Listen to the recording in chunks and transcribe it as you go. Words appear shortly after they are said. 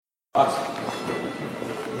Welcome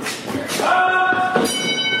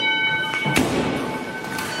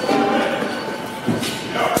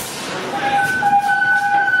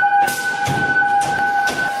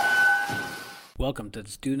to the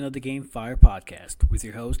Student of the Game Fire podcast with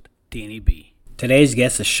your host, Danny B. Today's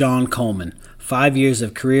guest is Sean Coleman, 5 years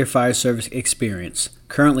of career fire service experience,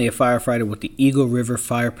 currently a firefighter with the Eagle River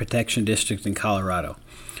Fire Protection District in Colorado.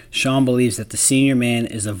 Sean believes that the senior man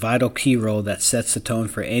is a vital key role that sets the tone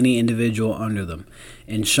for any individual under them.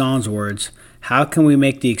 In Sean's words, how can we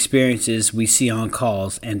make the experiences we see on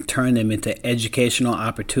calls and turn them into educational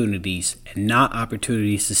opportunities and not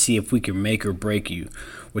opportunities to see if we can make or break you?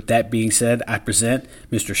 With that being said, I present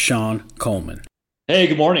Mr. Sean Coleman. Hey,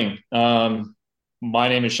 good morning. My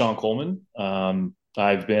name is Sean Coleman.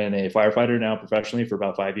 I've been a firefighter now professionally for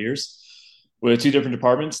about 5 years with two different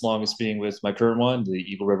departments, longest being with my current one, the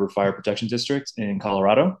Eagle River Fire Protection District in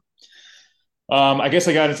Colorado. I guess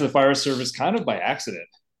I got into the fire service kind of by accident.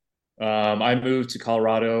 I moved to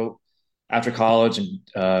Colorado after college in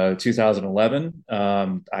 2011.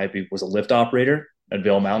 I was a lift operator at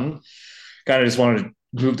Vail Mountain. Kind of just wanted to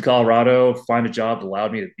move to Colorado, find a job that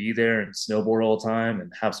allowed me to be there and snowboard all the time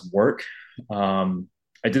and have some work. I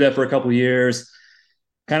did that for a couple of years,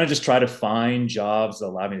 kind of just try to find jobs that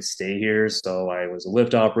allowed me to stay here. So I was a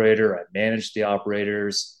lift operator. I managed the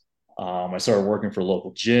operators. I started working for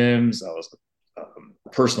local gyms. I was a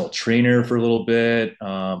personal trainer for a little bit.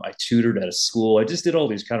 I tutored at a school. I just did all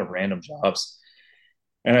these kind of random jobs.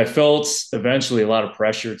 And I felt eventually a lot of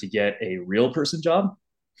pressure to get a real person job.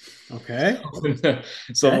 Okay.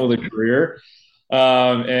 Something with a career.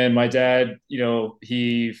 And my dad,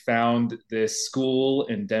 he found this school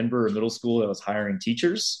in Denver, a middle school that was hiring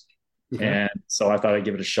teachers. Okay. And so I thought I'd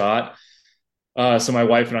give it a shot. So my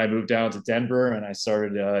wife and I moved down to Denver and I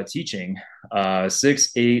started teaching 6th,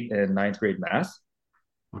 8th, and 9th grade math.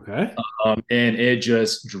 Okay. And it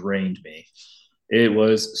just drained me. It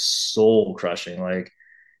was soul crushing. Like,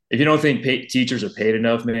 if you don't think teachers are paid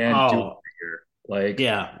enough, man, do it here. Like,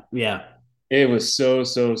 yeah. It was so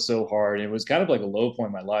hard. It was kind of like a low point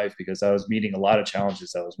in my life because I was meeting a lot of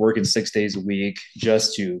challenges. I was working 6 days a week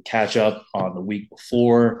just to catch up on the week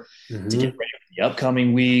before, to get ready for the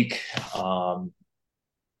upcoming week.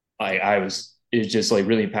 It just like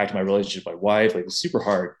really impacted my relationship with my wife. Like, it was super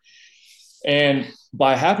hard. And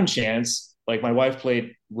by happen chance, like, my wife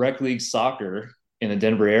played rec league soccer in the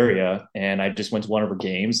Denver area. And I just went to one of her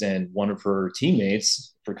games, and one of her teammates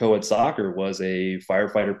for co-ed soccer was a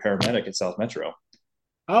firefighter paramedic at South Metro.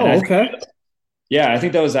 Oh, okay. I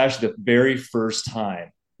think that was actually the very first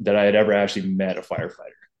time that I had ever actually met a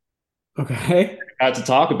firefighter. Okay. I had to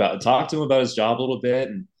talk to him about his job a little bit.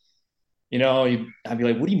 And, I'd be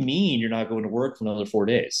like, what do you mean you're not going to work for another 4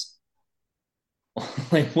 days?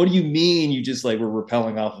 Like, what do you mean you just like were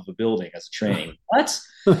rappelling off of a building as a train? What?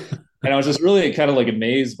 And I was just really kind of like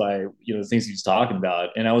amazed by, the things he was talking about.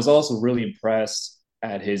 And I was also really impressed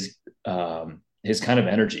at his kind of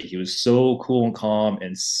energy. He was so cool and calm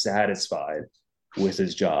and satisfied with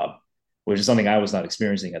his job, which is something I was not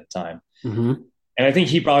experiencing at the time. Mm-hmm. And I think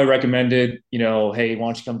he probably recommended, hey, why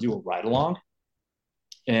don't you come do a ride along?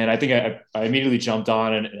 And I think I immediately jumped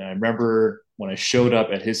on it. And I remember when I showed up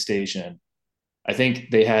at his station, I think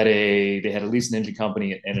they had at least an engine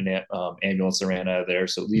company and an ambulance that ran out of there.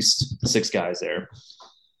 So at least 6 guys there.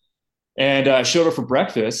 And I showed up for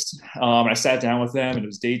breakfast. I sat down with them, and it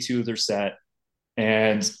was day 2 of their set.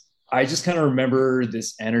 And I just kind of remember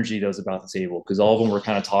this energy that was about the table, because all of them were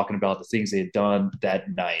kind of talking about the things they had done that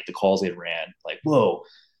night, the calls they had ran. Like, whoa,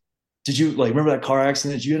 did you remember that car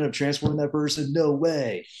accident? Did you end up transporting that person? No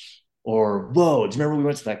way. Or, whoa, do you remember we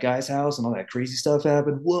went to that guy's house and all that crazy stuff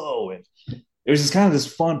happened? Whoa. And it was just kind of this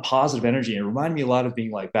fun, positive energy. And it reminded me a lot of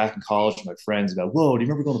being like back in college with my friends about, whoa, do you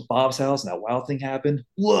remember going to Bob's house and that wild thing happened?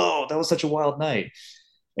 Whoa, that was such a wild night.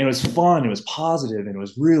 And it was fun. It was positive, and it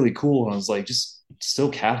was really cool. And I was like, just so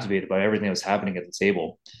captivated by everything that was happening at the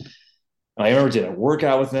table. And I remember did a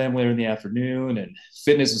workout with them later in the afternoon, and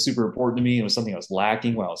fitness was super important to me. It was something I was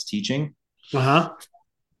lacking while I was teaching. Uh-huh.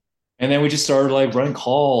 And then we just started like running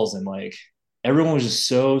calls, and like everyone was just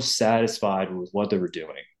so satisfied with what they were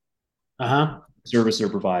doing. Uh-huh. Service they're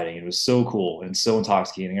providing. It was so cool and so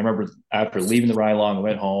intoxicating. I remember after leaving the ride along, I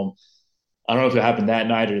went home. I don't know if it happened that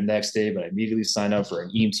night or the next day, but I immediately signed up for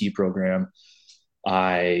an EMT program.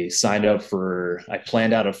 I planned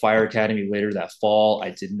out a fire academy later that fall.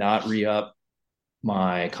 I did not re-up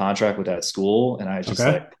my contract with that school, and I just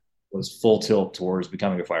was full tilt towards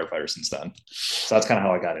becoming a firefighter since then. So that's kind of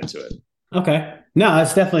how I got into it. Okay. No,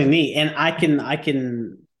 that's definitely neat. And I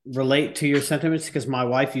can relate to your sentiments because my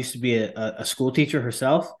wife used to be a school teacher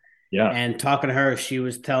herself. Yeah. And talking to her, she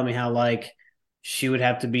was telling me how like she would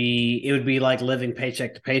have to be, it would be like living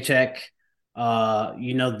paycheck to paycheck.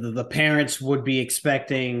 The parents would be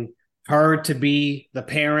expecting her to be the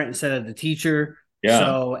parent instead of the teacher. Yeah.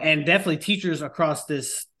 So, and definitely teachers across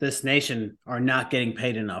this nation are not getting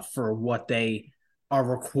paid enough for what they are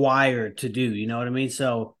required to do. You know what I mean?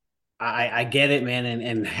 So I get it, man,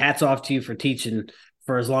 and hats off to you for teaching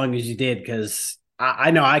for as long as you did, because I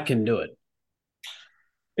know I can do it.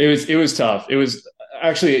 It was tough. It was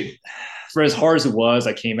actually, for as hard as it was,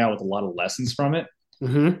 I came out with a lot of lessons from it.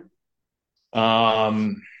 Mm-hmm.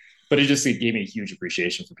 Um, but it gave me a huge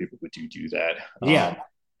appreciation for people who do that. Yeah.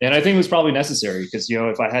 And I think it was probably necessary because,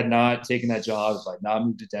 if I had not taken that job, if I had not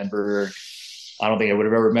moved to Denver, I don't think I would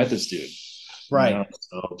have ever met this dude. Right.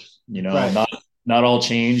 So, Right. not all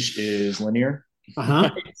change is linear. Uh-huh.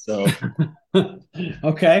 So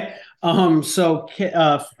Okay. So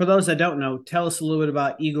for those that don't know, tell us a little bit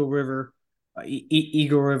about Eagle River,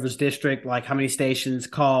 Eagle River's district, like how many stations,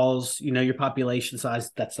 calls, your population size,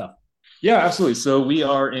 that stuff. yeah, absolutely. So we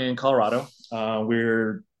are in Colorado.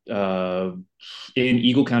 We're in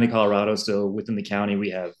Eagle County, Colorado. So within the county, we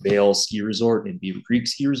have Vail Ski Resort and Beaver Creek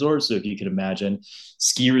Ski Resort. So if you can imagine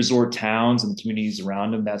ski resort towns and the communities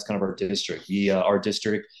around them, that's kind of our district. Our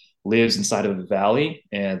district lives inside of a valley,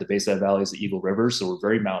 and the base of that valley is the Eagle River. So we're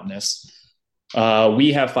very mountainous.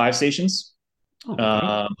 We have 5 stations. Oh, okay.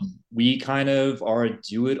 Um, we kind of are a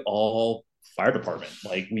do it all fire department.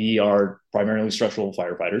 Like we are primarily structural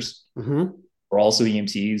firefighters. Mm-hmm. We're also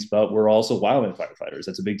EMTs, but we're also wildland firefighters.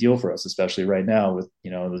 That's a big deal for us, especially right now with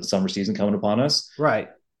the summer season coming upon us. Right.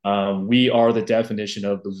 We are the definition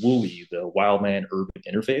of the WUI, the wildland urban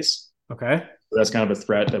interface. Okay. So that's kind of a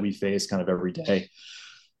threat that we face kind of every day.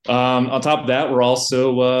 On top of that, we're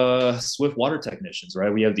also swift water technicians,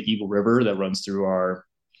 right? We have the Eagle River that runs through our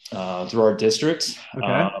district.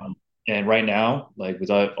 Okay. And right now, like with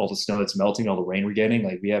all the snow that's melting, all the rain we're getting,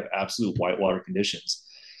 like we have absolute whitewater conditions.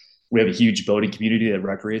 We have a huge boating community that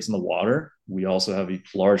recreates in the water. We also have a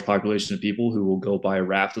large population of people who will go buy a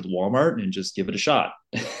raft at the Walmart and just give it a shot.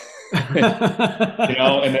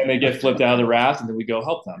 And then they get flipped out of the raft, and then we go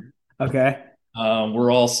help them. Okay.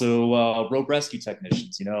 We're also road rescue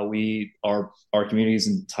technicians. Our community is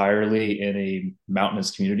entirely in a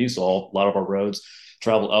mountainous community, so a lot of our roads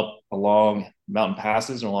travel up along mountain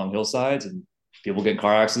passes and along hillsides, and people get in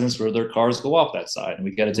car accidents where their cars go off that side, and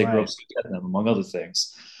we got to take Right. ropes to get them, among other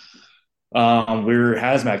things. We're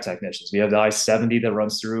hazmat technicians. We have the I-70 that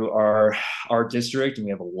runs through our district, and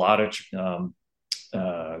we have a lot of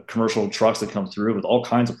commercial trucks that come through with all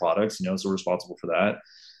kinds of products. So we're responsible for that.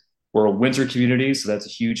 We're a winter community, so that's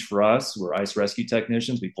huge for us. We're ice rescue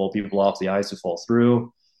technicians. We pull people off the ice who fall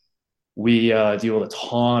through. We deal with a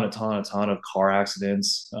ton of car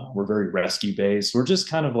accidents. We're very rescue based. We're just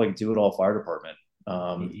kind of like do it all fire department,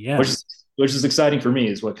 Yeah. which is exciting for me.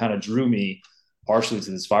 Is what kind of drew me partially to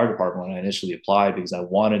this fire department when I initially applied, because I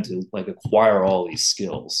wanted to like acquire all these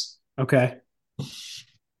skills. Okay.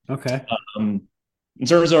 Okay. Um, in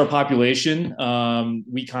terms of our population,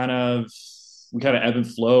 we kind of ebb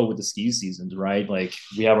and flow with the ski seasons, right? Like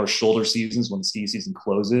we have our shoulder seasons when the ski season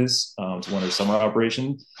closes to when our summer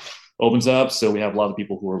operation opens up. So we have a lot of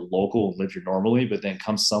people who are local and live here normally, but then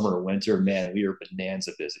come summer or winter, man, we are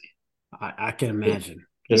bonanza busy. I can imagine.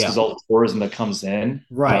 Just because Yeah. all the tourism that comes in.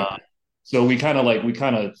 Right. So we kind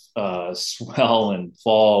of swell and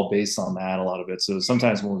fall based on that a lot of it. So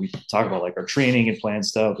sometimes when we talk about like our training and plan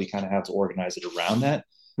stuff, we kind of have to organize it around that.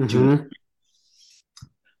 Mm-hmm.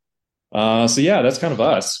 So yeah, that's kind of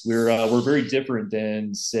us. We're very different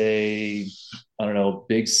than, say, I don't know,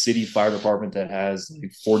 big city fire department that has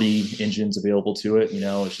like 40 engines available to it.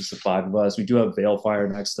 It's just the 5 of us. We do have Vail Fire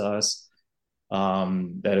next to us.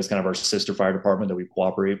 That is kind of our sister fire department that we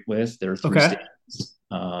cooperate with. There are 3 Okay. stations,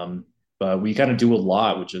 but we kind of do a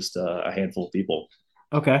lot with just a handful of people.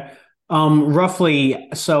 Okay. Roughly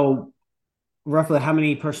how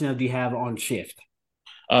many personnel do you have on shift?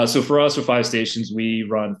 So for us, with 5 stations, we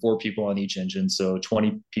run 4 people on each engine, so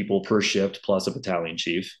 20 people per shift plus a battalion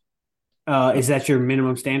chief. Is that your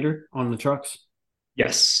minimum standard on the trucks?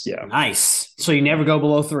 Yes, yeah. Nice. So you never go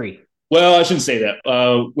below three. Well, I shouldn't say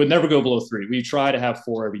that. We'd never go below 3. We try to have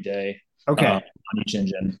 4 every day Okay. on each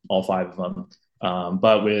engine, all 5 of them.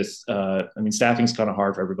 But staffing's kind of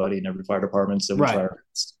hard for everybody in every fire department, so we try Right. our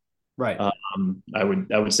best. Right. I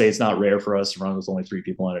would say it's not rare for us to run with only 3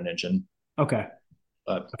 people on an engine. Okay.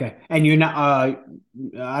 But Okay. And you're not,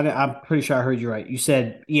 I'm pretty sure I heard you right. You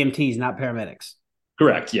said EMTs, not paramedics.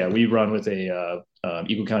 correct, yeah, we run with a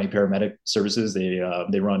Eagle County Paramedic Services.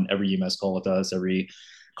 They run every EMS call with us, every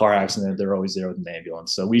car accident. They're always there with an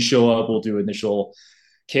ambulance. So we show up, we'll do initial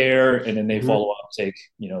care, and then they Mhm. follow up, take,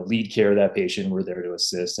 lead care of that patient. We're there to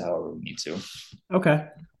assist however we need to. Okay.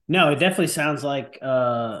 No, it definitely sounds like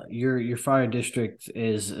your fire district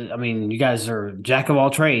is. I mean, you guys are jack of all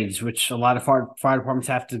trades, which a lot of fire departments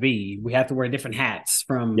have to be. We have to wear different hats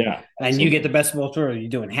from, Yeah, and you get absolutely. the best of both worlds. You're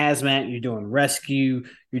doing hazmat, you're doing rescue,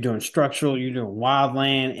 you're doing structural, you're doing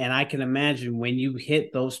wildland, and I can imagine when you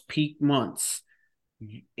hit those peak months,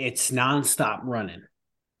 it's nonstop running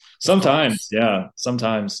as far Sometimes, as. yeah,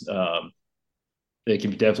 sometimes it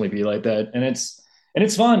can definitely be like that, and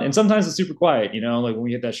it's fun, and sometimes it's super quiet, like when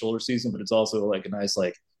we hit that shoulder season, but it's also like a nice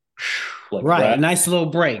like Right, a breath. nice little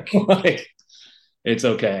break. Like it's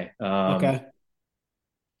okay. Okay.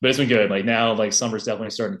 But it's been good. Like now, like summer's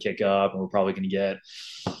definitely starting to kick up, and we're probably going to get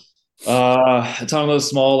a ton of those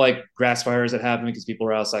small like grass fires that happen because people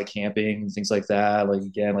are outside camping and things like that. Like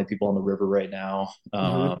again, like people on the river right now.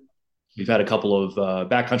 Mm-hmm. We've had a couple of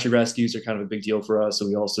backcountry rescues are kind of a big deal for us. So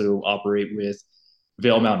we also operate with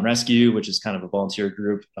Vail Mountain Rescue, which is kind of a volunteer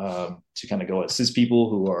group to kind of go assist people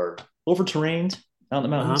who are over terrained out in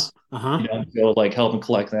the Uh-huh. mountains. Uh-huh. Go like help and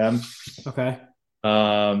collect them. Okay.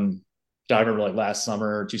 Um, I remember like last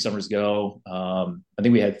summer, 2 summers ago, I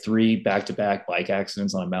think we had 3 back-to-back bike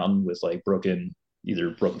accidents on a mountain with like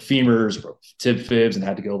either broken femurs or broken tib fibs, and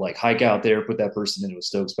had to go like hike out there, put that person into a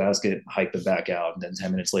Stokes basket, hike them back out, and then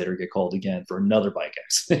 10 minutes later get called again for another bike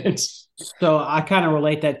accident. So I kind of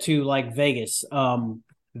relate that to like Vegas.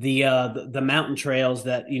 The mountain trails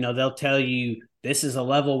that they'll tell you this is a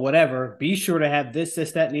level whatever. Be sure to have this,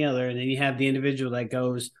 that, and the other. And then you have the individual that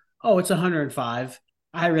goes, "Oh, it's 105.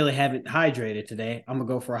 I really haven't hydrated today. I'm gonna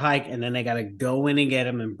go for a hike," and then they got to go in and get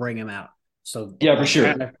them and bring them out. So Yeah, for I kind sure.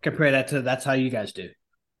 of compare that to that's how you guys do.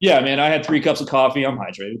 Yeah, man, I had 3 cups of coffee. I'm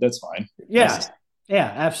hydrated. That's fine. Nice Yeah, to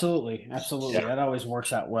yeah, absolutely, absolutely. Yeah. That always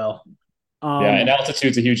works out well. Yeah, and Um,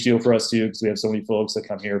 altitude's a huge deal for us too, because we have so many folks that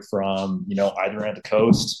come here from, either at the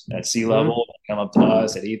coast at sea mhm. level, come up to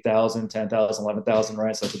us at 8,000, 10,000, 11,000,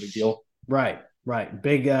 right? So that's a big deal. Right, right.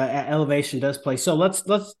 Big elevation does play. So let's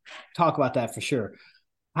talk about that for sure.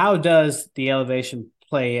 How does the elevation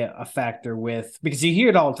play a factor with because you hear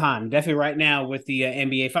it all the time. Definitely right now with the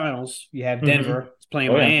NBA Finals, you have Mm-hmm. Denver playing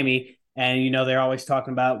Oh yeah. Miami, and they're always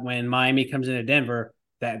talking about when Miami comes into Denver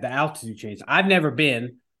that the altitude change. I've never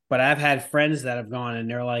been, but I've had friends that have gone, and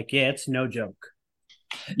they're like, "Yeah, it's no joke."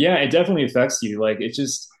 Yeah, it definitely affects you. Like it's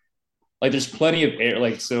just like there's plenty of air.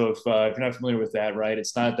 Like so, if you're not familiar with that, right?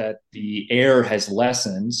 It's not that the air has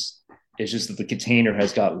lessened. It's just that the container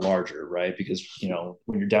has got larger, right? Because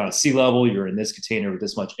when you're down at sea level, you're in this container with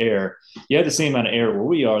this much air. You have the same amount of air where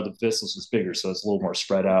we are. The vessels is bigger, so it's a little more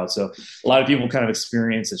spread out. So a lot of people kind of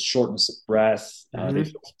experience a shortness of breath. They Mm-hmm.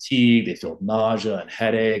 feel fatigue, they feel nausea and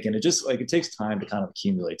headache, and it just like it takes time to kind of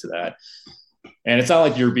accumulate to that. And it's not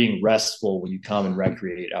like you're being restful when you come and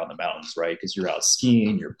recreate out in the mountains, right? Because you're out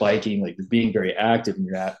skiing, you're biking, like you're being very active, and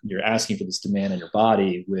you're asking for this demand in your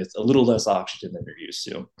body with a little less oxygen than you're used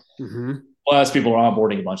to. Mm-hmm. Plus, people are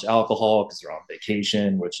onboarding a bunch of alcohol because they're on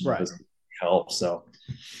vacation, which Right. doesn't help. So,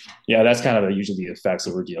 yeah, that's kind of usually the effects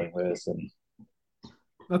that we're dealing with. And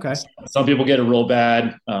Okay. some people get it real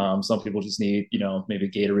bad. Some people just need, maybe a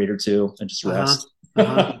Gatorade or two and just Uh huh. rest. Uh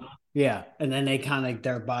huh. Yeah, and then they kind of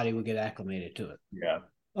their body would get acclimated to it. Yeah.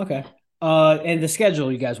 Okay. And the schedule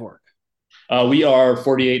you guys work. We are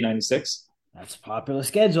 48.96. That's a popular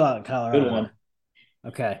schedule out in Good Colorado. one.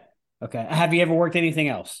 Okay. Okay. Have you ever worked anything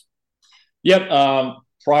else? Yep.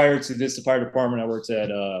 Prior to this, the fire department, I worked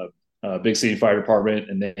at Big City Fire Department,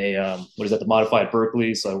 and they what is that? The modified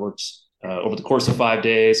Berkeley. So I worked over the course of 5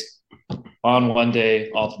 days, on one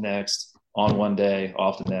day, off the next, on one day,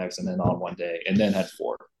 off the next, and then on one day, and then had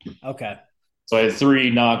 4. Okay. So I had 3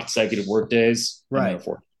 non-consecutive work days, and then Right.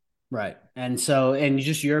 4. Right. And so, and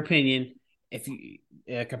just your opinion, if you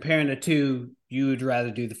comparing the two, you would rather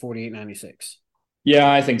do the 4896.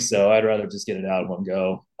 Yeah, I think so. I'd rather just get it out in one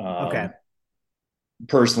go. Okay.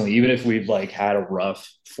 Personally, even if we've like had a rough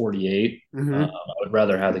 48, I Mm-hmm. would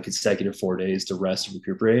rather have the consecutive 4 days to rest and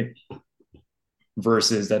recuperate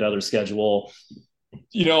versus that other schedule.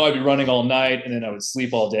 I'd be running all night, and then I would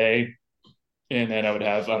sleep all day, and then I would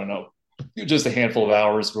have, I don't know, just a handful of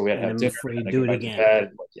hours where we had to And have then dinner, before you and I do go it back to again. bed.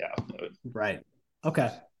 Like, yeah. Right. Okay.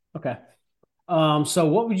 Okay. So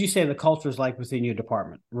what would you say the culture is like within your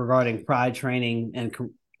department regarding pride training and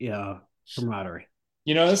camaraderie?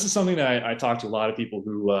 This is something that I talk to a lot of people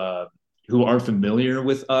who aren't familiar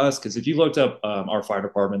with us, because if you looked up our fire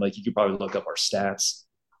department, like you could probably look up our stats,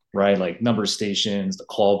 right? Like number of stations, the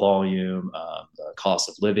call volume, the cost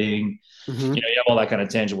of living. Mm-hmm. You have all that kind of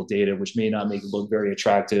tangible data, which may not make it look very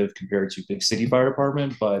attractive compared to big city fire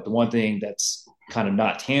department. But the one thing that's kind of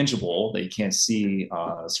not tangible that you can't see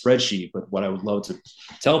on a spreadsheet. But what I would love to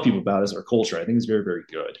tell people about is our culture. I think it's very, very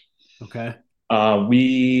good. Okay.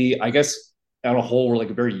 I guess, on a whole, we're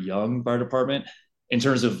like a very young fire department in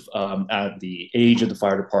terms of at the age of the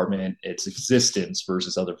fire department, its existence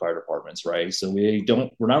versus other fire departments, right? So we're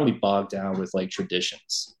not really bogged down with like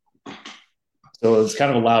traditions. So it's kind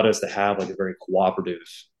of allowed us to have like a very cooperative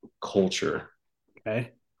culture. Okay.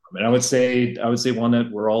 I mean, I would say one that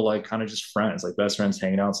we're all like kind of just friends, like best friends,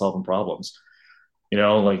 hanging out, solving problems.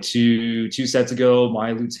 Like two sets ago,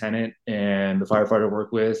 my lieutenant and the firefighter I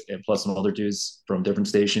work with, and plus some other dudes from different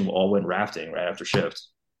station, all went rafting right after shift.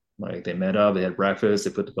 Like they met up, they had breakfast,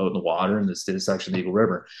 they put the boat in the water, and this did a section of the Eagle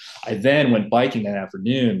River. I then went biking that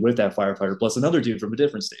afternoon with that firefighter plus another dude from a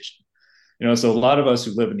different station. So a lot of us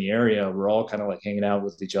who live in the area, we're all kind of like hanging out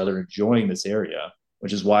with each other, enjoying this area,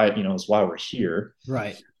 which is why it's why we're here.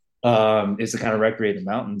 Right. Is to kind of recreate the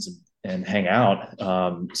mountains and hang out.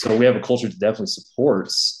 So we have a culture that definitely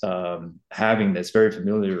supports having this very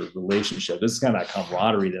familiar relationship. This is kind of that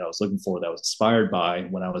camaraderie that I was looking for, that was inspired by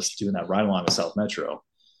when I was doing that ride along with South Metro.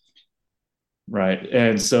 Right.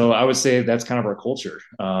 And so I would say that's kind of our culture,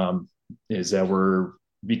 is that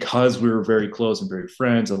because we're very close and very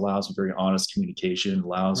friends, it allows for very honest communication,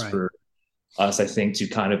 allows Right. for us, I think, to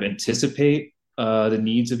kind of anticipate the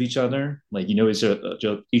needs of each other. Like,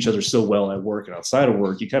 each other so well at work and outside of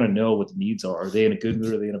work, you kind of know what the needs are. Are they in a good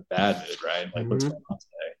mood? Are they in a bad mood? Right. Like, what's Mm-hmm. going on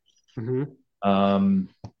today? Mm-hmm.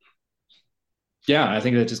 Yeah, I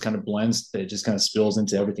think that just kind of blends, it just kind of spills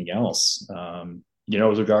into everything else.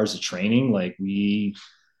 With regards to training, like we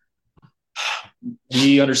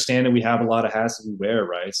understand that we have a lot of hats that we wear,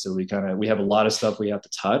 right? So we have a lot of stuff we have to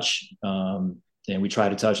touch. And we try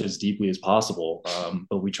to touch as deeply as possible.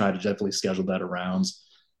 But we try to definitely schedule that around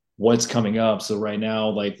what's coming up. So right now,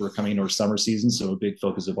 like, we're coming into our summer season. So a big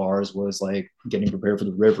focus of ours was like getting prepared for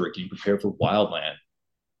the river, getting prepared for wildland,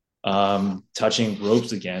 touching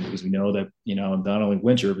ropes again, because we know that, not only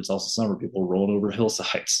winter, but it's also summer, people rolling over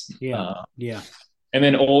hillsides. Yeah. Yeah. And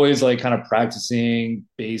then always like kind of practicing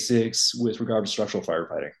basics with regard to structural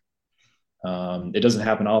firefighting. It doesn't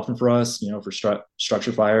happen often for us, for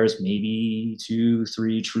structure fires, maybe 2,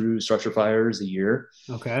 3 true structure fires a year.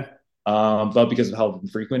 Okay. But because of how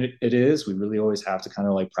frequent it is, we really always have to kind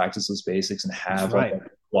of like practice those basics and That's have like right. a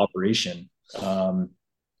cooperation.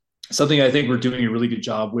 Something I think we're doing a really good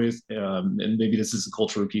job with, and maybe this is a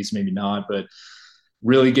cultural piece, maybe not, but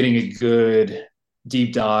really getting a good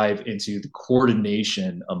deep dive into the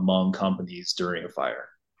coordination among companies during a fire,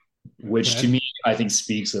 which to Okay. me, I think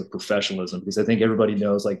speaks of professionalism, because I think everybody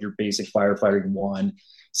knows like your basic firefighting one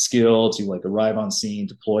skill to like arrive on scene,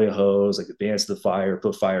 deploy a hose, like advance the fire,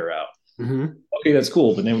 put fire out. Mm-hmm. Okay, that's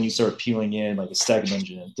cool. But then when you start peeling in like a second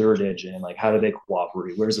engine and third engine, like how do they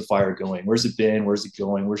cooperate? Where's the fire going? Where's it been? Where's it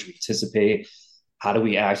going? Where should we anticipate? How do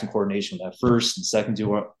we act in coordination with that first and second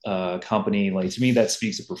company? Like, to me, that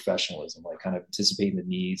speaks of professionalism, like kind of anticipating the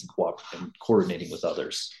needs and coordinating with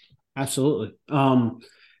others. Absolutely.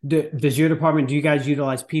 Does your department, do you guys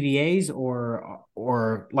utilize PDAs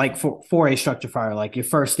or like for a structure fire, like your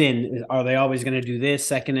first in, are they always going to do this,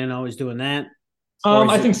 second in always doing that? Or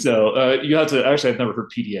is I it think so. You have to actually. I've never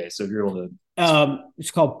heard PDA, so if you're able to.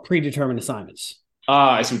 it's called predetermined assignments.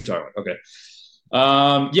 I see what you're talking about.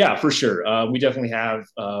 Okay. Yeah, for sure. We definitely have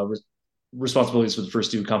responsibilities for the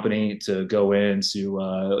first due company to go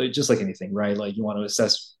into just like anything, right? Like, you want to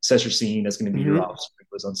assess your scene. That's going to be your Mm-hmm. officer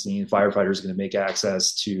was on scene. Firefighter is going to make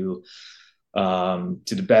access to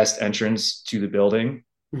the best entrance to the building.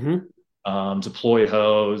 Mm-hmm. Deploy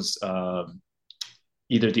hose.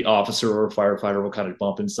 Either the officer or firefighter will kind of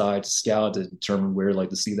bump inside to scout to determine where like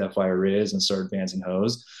the seat that fire is and start advancing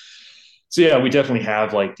hose. So yeah, we definitely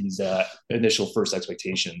have like these initial first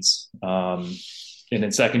expectations. And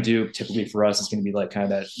then second due, typically for us, is going to be like kind of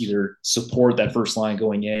that either support that first line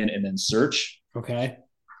going in and then search. Okay.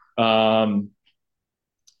 Um,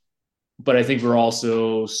 but I think we're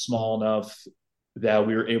also small enough that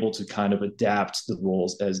we were able to kind of adapt the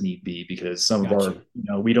roles as need be, because some of our,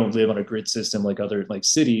 Gotcha. we don't live on a grid system like other like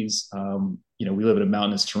cities. We live in a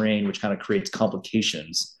mountainous terrain, which kind of creates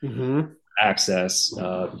complications Mm-hmm. access.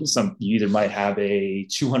 You either might have a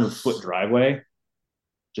 200-foot driveway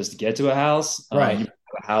just to get to a house. You Right. have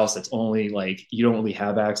a house that's only like, you don't really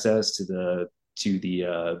have access to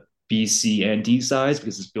the B, C, and D sides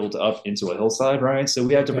because it's built up into a hillside, right? So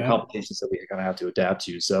we have different Okay. complications that we kind of have to adapt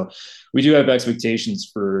to. So we do have expectations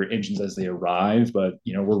for engines as they arrive, but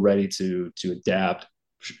we're ready to adapt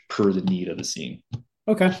per the need of the scene.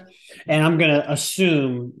 Okay. And I'm gonna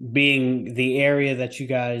assume, being the area that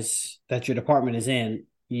your department is in,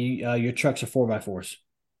 your trucks are 4x4s.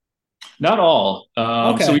 Not all. So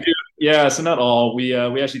we Okay. do, yeah. So not all. We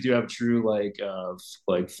actually do have a true like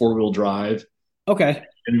 4-wheel drive, Okay.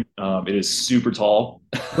 and it is super tall.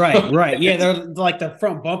 Right, right. Yeah, they're like the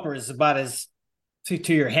front bumper is about as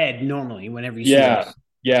to your head normally whenever you see Yeah, those.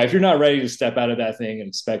 yeah. If you're not ready to step out of that thing and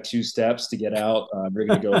expect 2 steps to get out, you're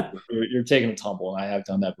gonna go. You're taking a tumble, and I have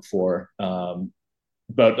done that before.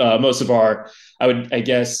 But most of I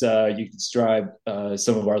guess you could describe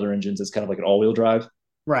some of our other engines as kind of like an all-wheel drive.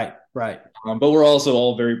 Right, right. But we're also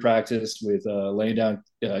all very practiced with laying down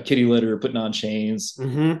kitty litter, putting on chains.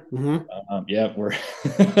 Mm-hmm. Mm-hmm. Yeah, we're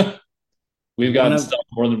we've One gotten of stuck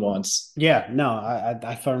more than once. Yeah, no,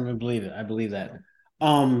 I firmly believe it. I believe that.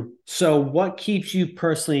 So what keeps you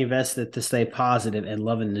personally invested to stay positive and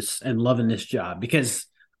loving this job? Because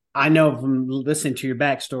I know from listening to your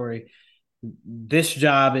backstory, this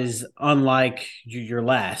job is unlike your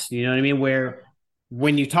last. You know what I mean? Where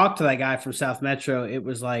when you talk to that guy from South Metro, it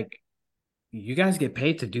was like, you guys get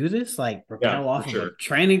paid to do this, like Yeah, rappel for off of a sure.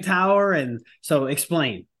 training tower, and so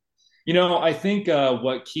explain. I think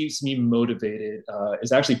what keeps me motivated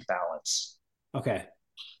is actually balance. Okay.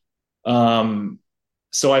 Um,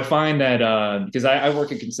 so I find that because I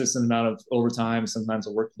work a consistent amount of overtime, sometimes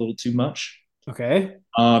I work a little too much. Okay.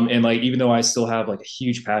 And like even though I still have like a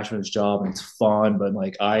huge passion for this job and it's fun, but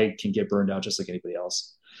like I can get burned out just like anybody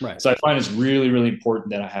else. Right. So I find it's really, really important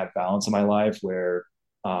that I have balance in my life where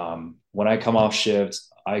when I come off shift,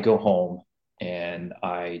 I go home and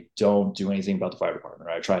I don't do anything about the fire department.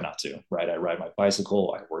 Right? I try not to, right? I ride my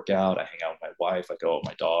bicycle, I work out, I hang out with my wife, I go out with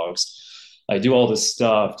my dogs. I do all this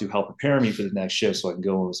stuff to help prepare me for the next shift so I can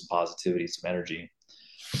go with some positivity, some energy.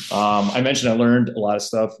 I mentioned I learned a lot of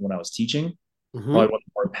stuff when I was teaching. Probably Mm-hmm. one of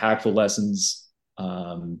the more impactful lessons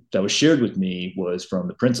that was shared with me was from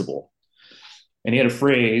the principal. And he had a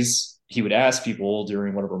phrase he would ask people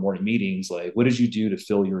during one of our morning meetings, like, what did you do to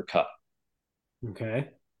fill your cup? Okay.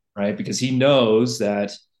 Right. Because he knows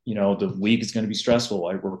that, the week is going to be stressful.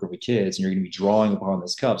 I work with kids and you're going to be drawing upon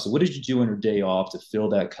this cup. So, what did you do on your day off to fill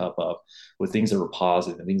that cup up with things that were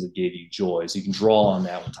positive and things that gave you joy? So you can draw on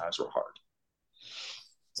that when times were hard.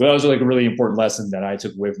 So that was like a really important lesson that I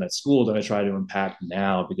took away from that school that I try to impact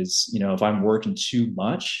now because, if I'm working too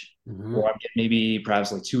much or Mm-hmm. I'm getting maybe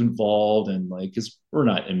perhaps like too involved and like, because we're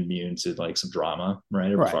not immune to like some drama, right?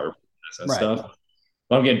 Every Right. fire that Right. stuff.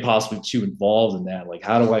 But I'm getting possibly too involved in that. Like,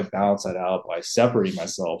 how do I balance that out by separating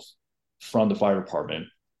myself from the fire department,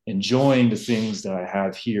 enjoying the things that I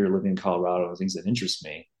have here living in Colorado, the things that interest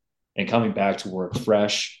me, and coming back to work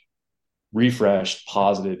fresh, refreshed,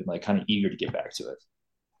 positive, and like kind of eager to get back to it.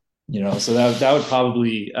 So that would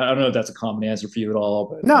probably, I don't know if that's a common answer for you at all,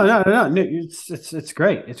 but No, no, no, no. It's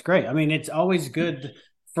great. It's great. I mean, it's always good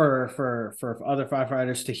for other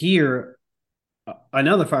firefighters to hear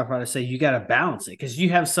another firefighter say you got to balance it because you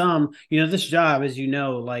have some. This job, as you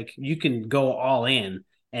know, like you can go all in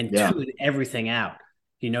and yeah, tune everything out.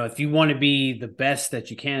 If you want to be the best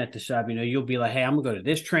that you can at the job, you'll be like, hey, I'm gonna go to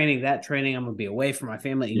this training, that training. I'm gonna be away from my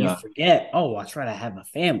family, and you yeah, forget. Oh, that's right, I have a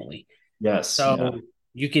family. yes, yeah, So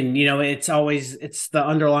you can, it's the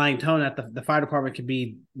underlying tone that the fire department could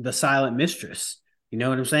be the silent mistress. You know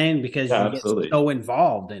what I'm saying? Because yeah, you get absolutely. so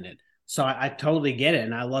involved in it. So I totally get it.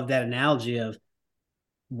 And I love that analogy of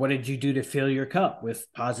what did you do to fill your cup with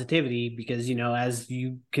positivity? Because, as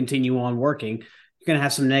you continue on working, you're going to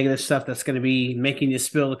have some negative stuff that's going to be making you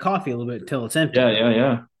spill the coffee a little bit until it's Yeah, empty. yeah,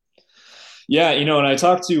 yeah. Yeah, and I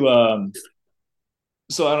talked to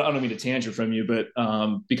so I don't mean to tangent from you, but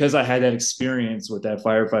because I had that experience with that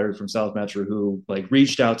firefighter from South Metro who like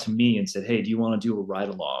reached out to me and said, "Hey, do you want to do a ride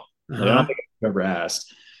along?" Like I don't Uh-huh. think I've ever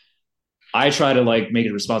asked. I try to like make it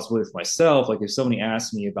a responsibility for myself. Like if somebody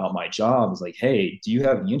asks me about my job, it's like, "Hey, do you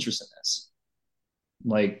have any interest in this?"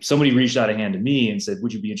 Like somebody reached out a hand to me and said,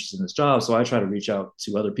 "Would you be interested in this job?" So I try to reach out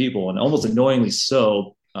to other people, and almost annoyingly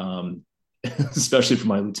so, especially for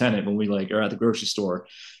my lieutenant when we like are at the grocery store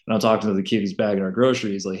and I'm talking to the kid who's bagging our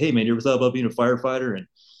groceries, like, "Hey man, you ever thought about being a firefighter?" And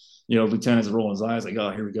lieutenant's rolling his eyes like, "Oh,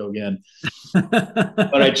 here we go again."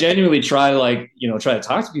 But I genuinely try to like try to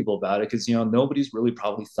talk to people about it because nobody's really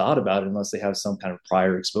probably thought about it unless they have some kind of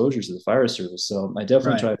prior exposure to the fire service. So I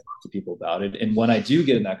definitely Right. try to talk to people about it. And when I do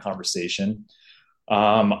get in that conversation,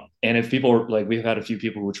 and if people are like, we've had a few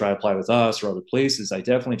people who try to apply with us or other places, I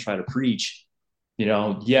definitely try to preach,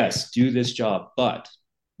 yes, do this job, but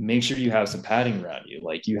make sure you have some padding around you.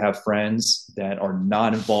 Like you have friends that are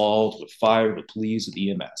not involved with fire, with police, with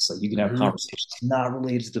EMS. Like you can have Mm-hmm. conversations not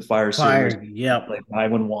related to the fire service, Fire. Yep. like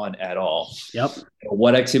 911 at all. Yep.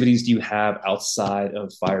 What activities do you have outside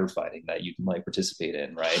of firefighting that you can like participate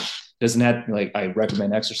in, right? Doesn't have like I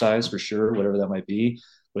recommend exercise for sure, whatever that might be,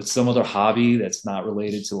 with some other hobby that's not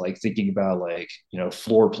related to like thinking about like,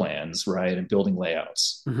 floor plans, right? And building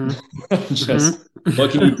layouts. Mm-hmm. Just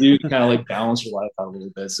what can you Mm-hmm. do to kind of like balance your life out a little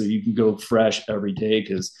bit so you can go fresh every day?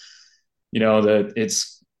 Because, that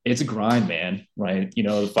it's a grind, man, right?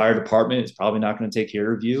 The fire department is probably not going to take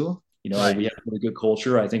care of you. Right. We have a really good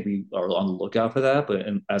culture. I think we are on the lookout for that. But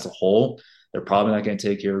as a whole, they're probably not going to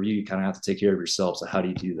take care of you. You kind of have to take care of yourself. So how do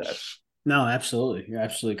you do that? No, absolutely. You're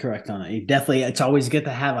absolutely correct on it. You definitely, it's always good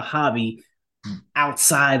to have a hobby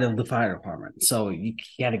outside of the fire department. So you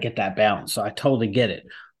got to get that balance. So I totally get it.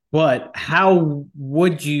 But how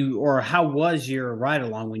would you, or how was your ride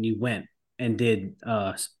along when you went and did,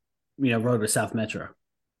 rode to South Metro?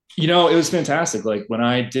 It was fantastic. Like when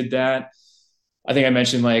I did that, I think I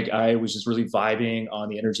mentioned like I was just really vibing on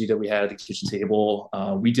the energy that we had at the kitchen table.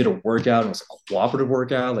 We did a workout. It was a cooperative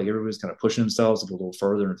workout. Like everybody was kind of pushing themselves to go a little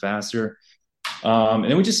further and faster. And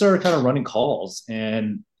then we just started kind of running calls,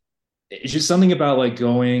 and it's just something about like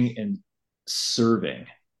going and serving.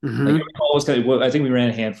 Like every Mm-hmm. call was kind of, I think we ran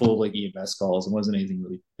a handful of like EMS calls. It wasn't anything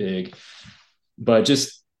really big, but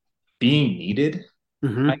just being needed, I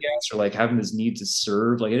Mm-hmm. guess, or like having this need to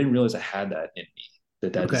serve. Like I didn't realize I had that in me,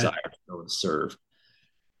 that Okay. desire to go and serve.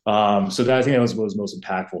 So that I think that was what was most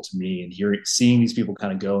impactful to me, and seeing these people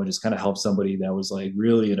kind of go and just kind of help somebody that was like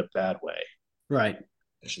really in a bad way, Right.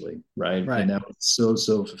 actually, right? And Right. that was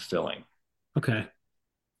so fulfilling. Okay.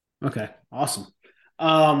 Okay. Awesome.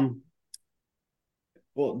 Um,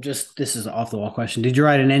 well, just this is an off the wall question. Did you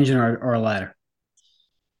ride an engine or a ladder?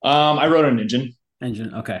 I wrote an engine.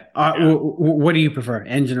 Engine. Okay. Yeah. What do you prefer,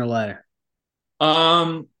 engine or ladder?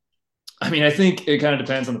 Um, I mean, I think it kind of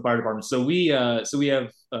depends on the fire department. So we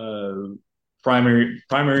have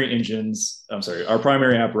primary engines. I'm sorry, our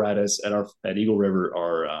primary apparatus at Eagle River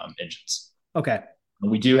are engines. Okay.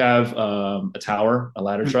 We do have a tower, a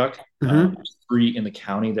ladder truck, Mm-hmm. three in the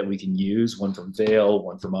county that we can use. One from Vale,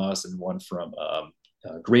 one from us, and one from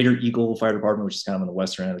Greater Eagle Fire Department, which is kind of on the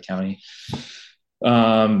western end of the county.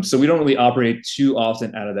 So we don't really operate too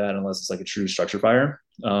often out of that unless it's like a true structure fire,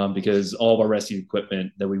 because all of our rescue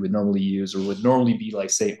equipment that we would normally use or would normally be like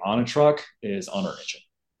say on a truck is on our engine.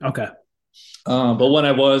 Okay. But when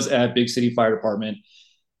I was at Big City Fire Department,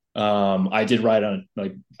 I did ride on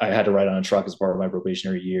like I had to ride on a truck as part of my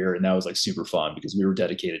probationary year, and that was like super fun because we were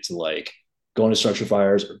dedicated to like going to structure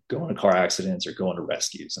fires or going to car accidents or going to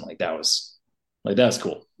rescues, and like that was like that's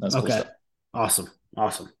cool. That's cool Okay. stuff. Awesome.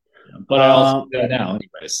 Awesome. But I also Um, do that now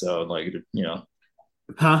anyway, so like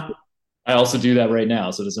huh? I also do that right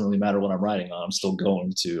now, so it doesn't really matter what I'm riding on. I'm still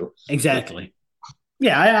going to the Exactly.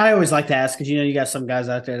 Yeah, I always like to ask because you got some guys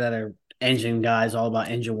out there that are engine guys, all about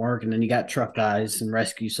engine work, and then you got truck guys and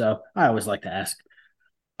rescue. So I always like to ask.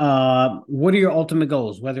 What are your ultimate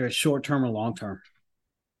goals, whether it's short term or long term?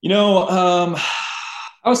 you know I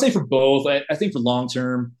would say for both. I think for long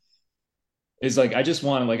term is like I just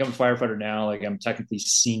want like I'm a firefighter now. Like I'm technically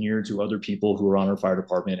senior to other people who are on our fire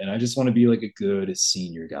department, and I just want to be like a good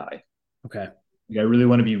senior guy. Okay. Like, I really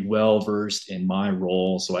want to be well versed in my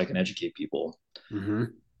role so I can educate people. Mm-hmm.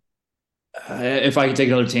 If I could take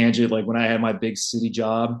another tangent, like when I had my big city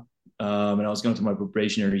job, and I was going through my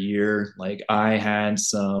probationary year, like I had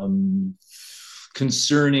some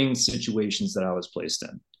concerning situations that I was placed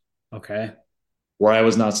in Okay. where I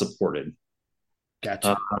was not supported.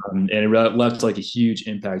 Gotcha. And it left like a huge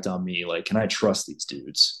impact on me. Like, can I trust these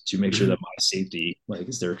dudes to make sure Mm-hmm. that my safety like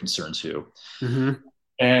is their concern too? Mm-hmm.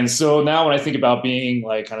 And so now when I think about being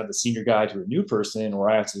like kind of the senior guy to a new person,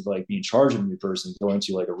 or I have to like be in charge of a new person going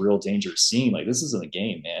to like a real dangerous scene, like this isn't a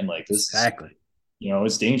game, man. Like this is, Exactly.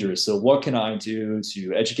 it's dangerous. So what can I do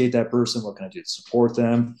to educate that person? What can I do to support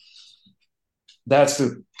them? That's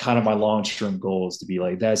the kind of my long-term goal is to be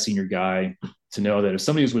like that senior guy to know that if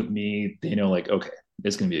somebody's with me, they know like, okay,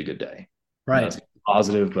 it's going to be a good day. It's Right. gonna be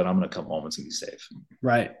positive, but I'm going to come home. It's going to be safe.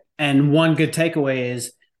 Right. And one good takeaway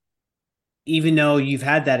is even though you've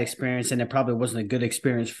had that experience and it probably wasn't a good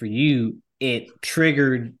experience for you, it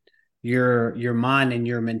triggered your mind and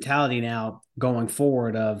your mentality now going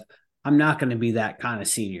forward of I'm not going to be that kind of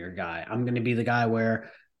senior guy. I'm going to be the guy where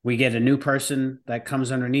we get a new person that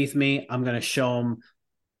comes underneath me. I'm going to show them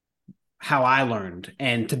how I learned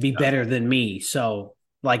and to be better than me. So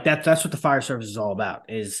like that's what the fire service is all about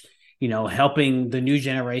is helping the new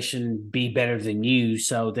generation be better than you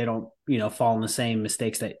so they don't fall in the same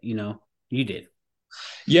mistakes that you did.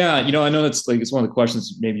 Yeah, I know that's like it's one of the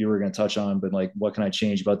questions maybe you were going to touch on, but like, what can I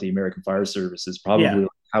change about the American Fire Service is Yeah. probably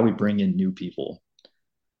how we bring in new people.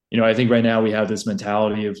 I think right now we have this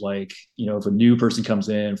mentality of like, if a new person comes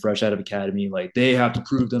in fresh out of academy, like they have to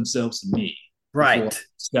prove themselves to me before I Right.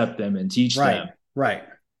 accept them and teach them. Right. Right.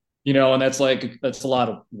 And that's a lot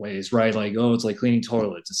of ways, right? Like, oh, it's like cleaning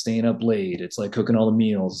toilets, it's staying up late, it's like cooking all the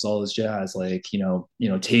meals, it's all this jazz, like,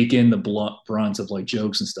 take in the brunt of like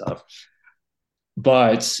jokes and stuff.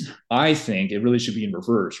 But I think it really should be in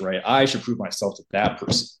reverse, right? I should prove myself to that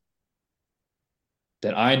person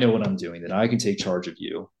that I know what I'm doing, that I can take charge of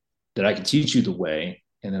you, that I can teach you the way,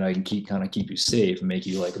 and that I can keep you safe and make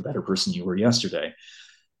you like a better person you were yesterday.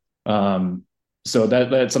 Um, so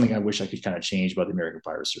that's something I wish I could kind of change about the American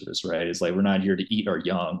Fire Service, right? It's like we're not here to eat our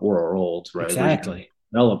young or our old, right? We're here to Exactly.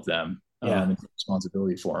 develop them Yeah. and take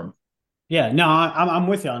responsibility for them. Yeah. No, I'm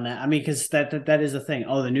with you on that. I mean, because that is the thing.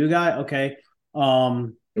 Oh, the new guy. Okay. What's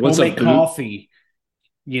up, Homemade boot? coffee.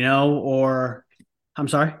 Or I'm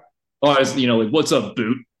sorry. Oh, like what's up,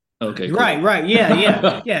 boot? Okay, Right, cool. right.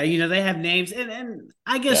 Yeah, yeah. Yeah. They have names and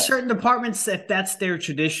I guess Yeah, certain departments, if that's their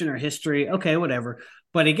tradition or history, okay, whatever.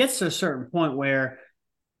 But it gets to a certain point where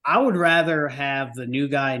I would rather have the new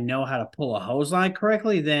guy know how to pull a hose line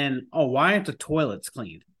correctly than, oh, why aren't the toilets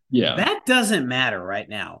cleaned? yeah. That doesn't matter right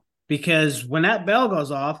now because when that bell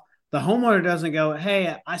goes off, the homeowner doesn't go,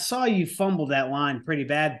 hey, I saw you fumble that line pretty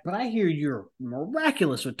bad, but I hear you're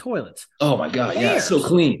miraculous with toilets. Oh my Who god, yeah, it's so cares?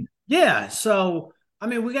 clean. Yeah. So, I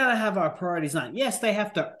mean, we got to have our priorities on. Yes, they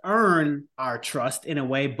have to earn our trust in a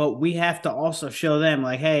way, but we have to also show them,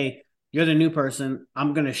 like, hey, you're the new person.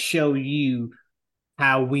 I'm going to show you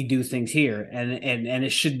how we do things here, and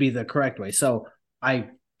it should be the correct way. So I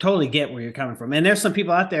totally get where you're coming from. And there's some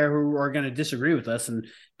people out there who are going to disagree with us and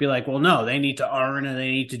be like, well, no, they need to earn and they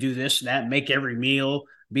need to do this and that, make every meal,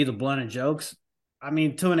 be the blunt of jokes. I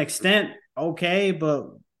mean, to an extent, okay, but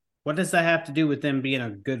what does that have to do with them being a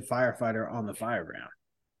good firefighter on the fire ground?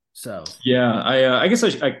 So Yeah, I guess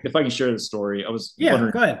if I can share the story, I was yeah,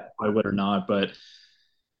 wondering go ahead. if I would or not, but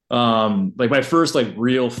like my first like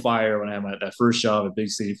real fire when I had that first job at big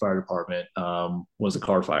city fire department was a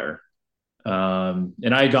car fire.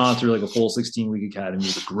 And I had gone through like a full 16-week academy.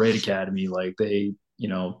 It was a great academy. Like it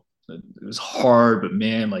was hard, but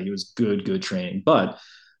man, like it was good training. But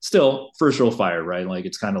still, first real fire, right? Like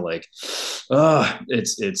it's kind of like,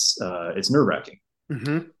 it's nerve wracking.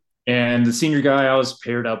 Mm-hmm. And the senior guy I was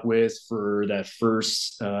paired up with for that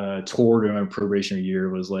first tour during my probationary year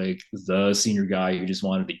was like the senior guy who just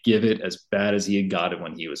wanted to give it as bad as he had got it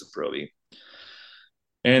when he was a probie.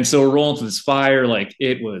 And so we're rolling through this fire. Like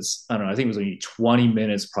it was, I don't know, I think it was only 20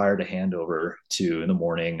 minutes prior to handover in the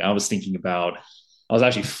morning. I was thinking about, I was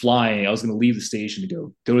actually flying. I was going to leave the station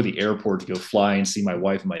to go to the airport to go fly and see my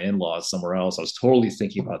wife and my in-laws somewhere else. I was totally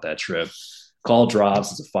thinking about that trip. Call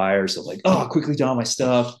drops, it's a fire. So like, oh, quickly down my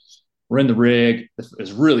stuff. We're in the rig. It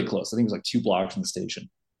was really close. I think it was like 2 blocks from the station.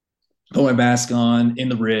 Put my mask on in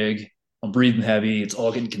the rig. I'm breathing heavy. It's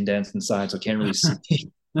all getting condensed inside, so I can't really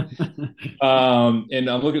see. And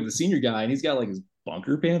I'm looking at the senior guy, and he's got like his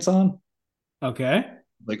bunker pants on. Okay.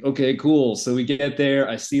 Like, okay, cool. So we get there.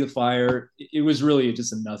 I see the fire. It was really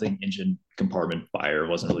just a nothing engine compartment fire. It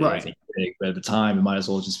wasn't really Right. anything big, but at the time, it might as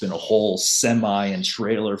well have just been a whole semi and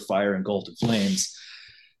trailer fire engulfed in flames.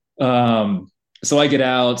 Um, so I get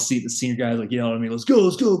out, see the senior guy's like, at me, let's go,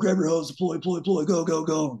 grab your hose, deploy,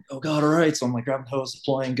 go. Oh God, all right. So I'm like grabbing the hose,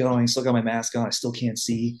 deploying, going. Still got my mask on. I still can't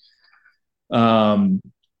see. Um,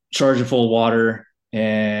 Charge it full of water,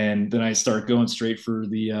 and then I start going straight for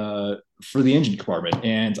the engine compartment,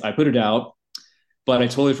 and I put it out, but I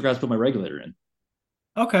totally forgot to put my regulator in.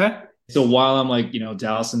 Okay. So while I'm like,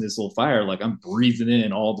 dousing this little fire, like I'm breathing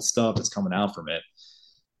in all the stuff that's coming out from it,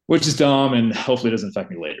 which is dumb and hopefully it doesn't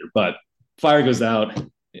affect me later. But fire goes out,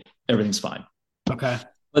 everything's fine. Okay.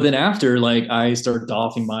 But then after, like, I start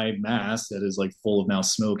doffing my mask that is like full of now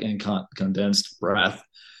smoke and condensed breath,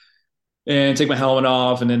 and take my helmet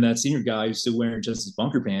off. And then that senior guy who's still wearing just his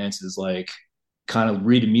bunker pants is like kind of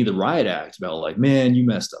reading me the riot act about like, man, you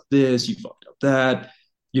messed up this, you fucked up that,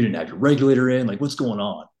 you didn't have your regulator in, like what's going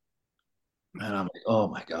on? And I'm like, oh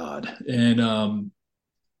my God. And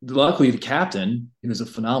luckily the captain, he was a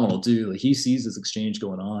phenomenal dude, like he sees this exchange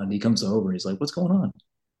going on, he comes over and he's like, what's going on?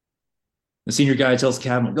 The senior guy tells the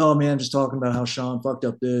captain, like, oh man, I'm just talking about how Sean fucked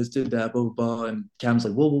up this, did that, blah, blah, blah. And captain's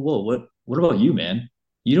like, whoa, what about you, man?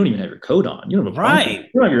 You don't even have your coat on. You don't have a bunker. Right. You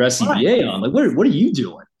don't have your Right. SCBA on. Like, what are you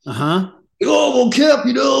doing? Uh-huh. Like, oh, well, Cap,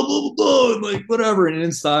 blah, blah, blah, and like, whatever. And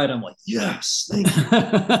inside, I'm like, yes, thank you.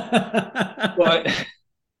 But,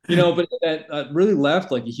 but that really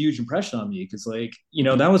left like a huge impression on me because, like,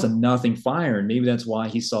 that was a nothing fire. And maybe that's why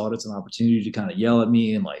he saw it as an opportunity to kind of yell at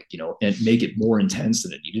me and, like, and make it more intense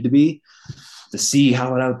than it needed to be to see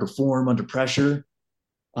how I would perform under pressure.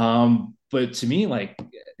 But to me, like,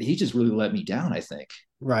 he just really let me down, I think.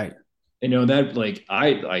 Right. that like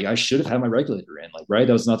I should have had my regulator in, like, right.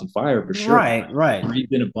 That was nothing fire for sure. Right, right.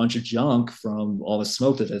 Breathed in a bunch of junk from all the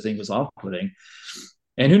smoke that I think was off putting.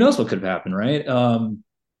 And who knows what could have happened, right?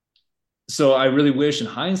 So I really wish in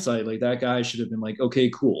hindsight, like that guy should have been like, okay,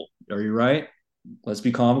 cool. Are you right? Let's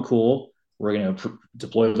be calm and cool. We're going to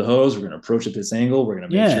deploy the hose. We're going to approach at this angle. We're going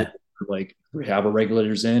to make sure Yeah. like we have our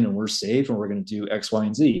regulators in and we're safe and we're going to do X, Y,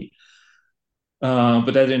 and Z. But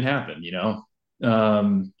that didn't happen,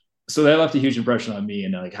 so that left a huge impression on me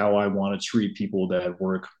and like how I want to treat people that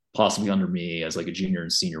work possibly under me as like a junior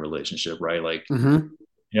and senior relationship, right? Like,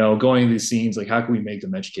 Mm-hmm. going to these scenes, like how can we make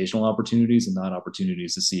them educational opportunities and not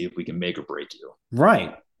opportunities to see if we can make or break you?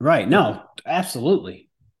 Right, right. No, absolutely,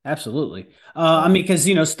 absolutely. I mean,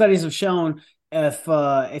 because studies have shown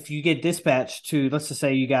if you get dispatched to, let's just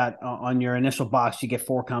say you got on your initial box, you get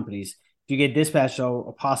four companies. If you get dispatched to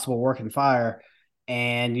a possible working fire,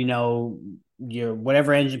 and your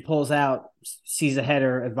whatever engine pulls out, sees a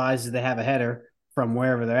header, advises they have a header from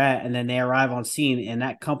wherever they're at, and then they arrive on scene, and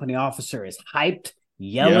that company officer is hyped,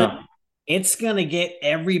 yelling, Yeah. it's going to get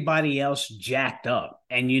everybody else jacked up.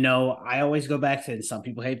 And, I always go back to, and some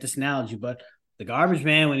people hate this analogy, but the garbage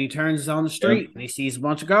man, when he turns on the Yep. street and he sees a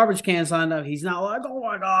bunch of garbage cans lined up, he's not like, oh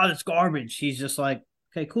my God, it's garbage. He's just like,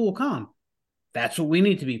 okay, cool, calm. That's what we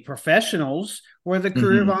need to be, professionals or the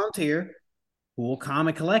career Mm-hmm. volunteer, cool, calm,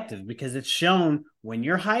 and collective, because it's shown when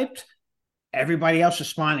you're hyped, everybody else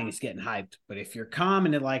responding is getting hyped. But if you're calm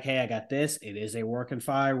and they're like, hey, I got this, it is a working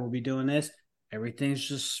fire, we'll be doing this, everything's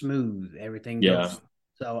just smooth. Everything Yeah. goes.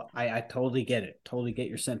 So I totally get it. Totally get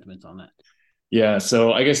your sentiments on that. Yeah.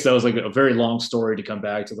 So I guess that was like a very long story to come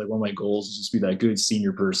back to. Like one of my goals is just be that good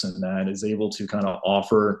senior person that is able to kind of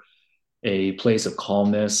offer a place of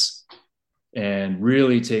calmness and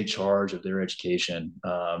really take charge of their education,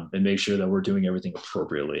 and make sure that we're doing everything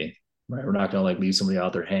appropriately. Right. We're not going to like leave somebody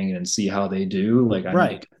out there hanging and see how they do. Like I need to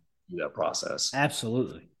Right. do that process.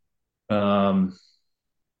 Absolutely. Um,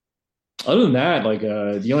 Other than that, like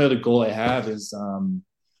the only other goal I have is, I'm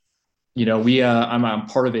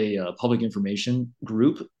part of a public information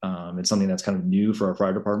group. It's something that's kind of new for our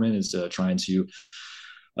fire department is trying to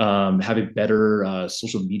have a better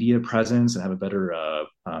social media presence and have a better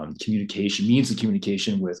communication means of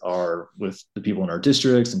communication with the people in our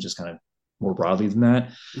districts and just kind of more broadly than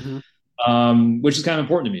that. Mm-hmm. Which is kind of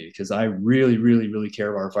important to me because I really, really, really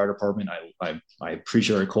care about our fire department. I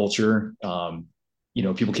appreciate our culture.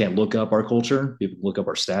 People can't look up our culture; people look up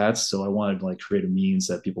our stats. So I wanted to like create a means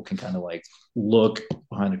that people can kind of like look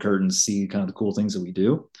behind the curtain, see kind of the cool things that we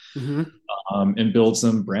do, Mm-hmm. and build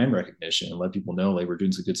some brand recognition and let people know like we're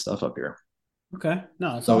doing some good stuff up here. Okay.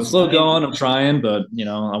 No, it's So it's awesome. I slow mean, going. I'm trying, but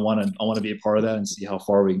I want to be a part of that and see how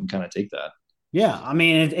far we can kind of take that. yeah. I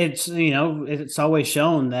mean, it's always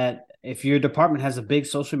shown that if your department has a big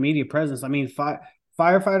social media presence, I mean,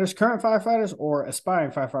 firefighters, current firefighters, or aspiring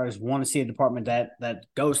firefighters want to see a department that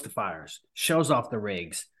goes to fires, shows off the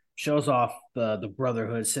rigs, shows off the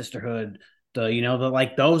brotherhood, sisterhood, the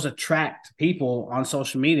like those attract people on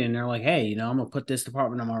social media, and they're like, hey, I'm gonna put this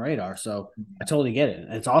department on my radar. So I totally get it.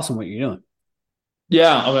 It's awesome what you're doing.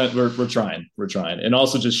 Yeah, I mean, we're trying, and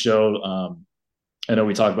also just show. I know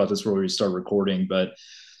we talked about this before we start recording, but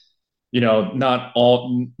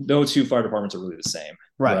no two fire departments are really the same,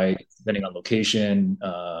 Right. right? Depending on location,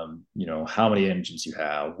 how many engines you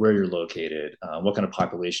have, where you're located, what kind of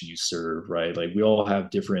population you serve, right? Like we all have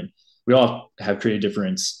created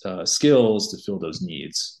different skills to fill those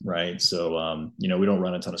needs, right? So, we don't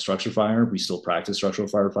run a ton of structure fire. We still practice structural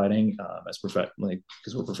firefighting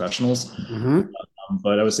because we're professionals. Mm-hmm.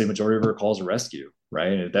 But I would say majority of our calls are rescue,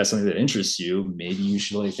 right? And if that's something that interests you, maybe you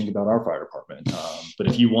should like think about our fire department. But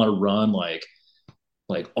if you want to run like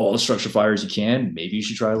all the structure fires you can, maybe you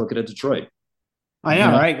should try to look at Detroit. Oh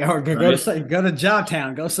yeah, right. Or Right? go to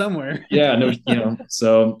Jobtown, go somewhere. Yeah, no,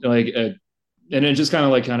 so like, and it just kind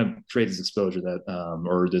of create this exposure that,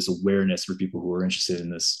 or this awareness for people who are interested in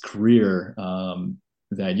this career,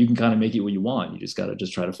 that you can kind of make it what you want. You just got to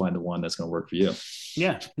just try to find the one that's going to work for you.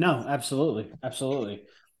 Yeah, no, absolutely. Absolutely.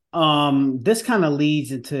 This kind of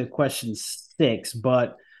leads into question six,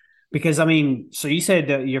 but because I mean, so you said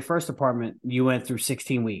that your first apartment, you went through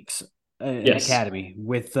 16 weeks in Yes. academy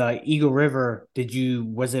with Eagle River.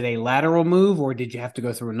 Was it a lateral move or did you have to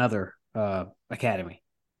go through another academy?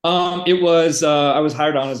 It was I was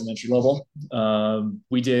hired on as an entry level.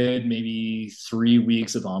 We did maybe 3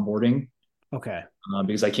 weeks of onboarding, Okay.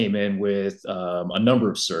 because I came in with a number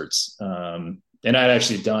of certs. And I'd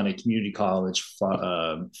actually done a community college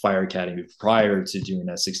fire academy prior to doing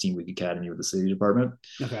that 16-week academy with the city department.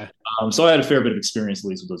 Okay. So I had a fair bit of experience, at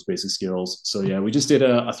least with those basic skills. So yeah, we just did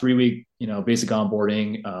a 3-week, basic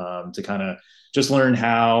onboarding to kind of just learn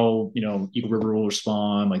how, Eagle River will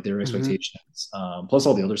respond, like their Mm-hmm. expectations, plus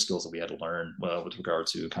all the other skills that we had to learn with regard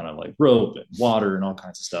to kind of like rope and water and all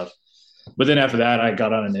kinds of stuff. But then after that, I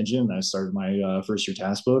got on an engine and I started my first year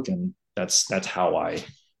task book, and that's how I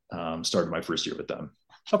started my first year with them.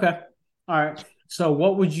 Okay. All right. So,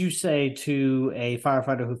 what would you say to a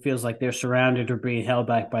firefighter who feels like they're surrounded or being held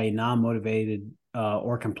back by a non-motivated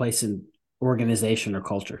or complacent organization or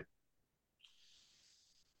culture?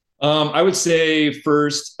 I would say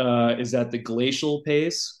first is that the glacial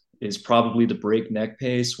pace is probably the breakneck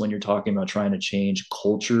pace when you're talking about trying to change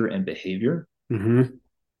culture and behavior.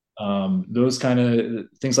 Mm-hmm. Those kind of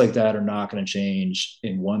things like that are not going to change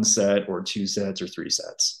in one set or two sets or three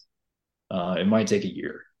sets. It might take a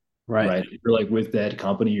year, Right. right? If you're like with that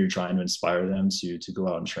company, you're trying to inspire them to go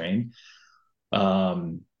out and train.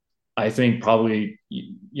 Um, I think probably,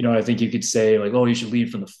 I think you could say like, oh, you should lead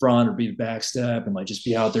from the front or be the back step and like just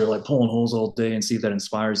be out there like pulling holes all day and see if that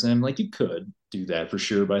inspires them. Like you could do that for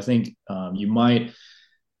sure. But I think you might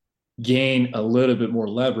gain a little bit more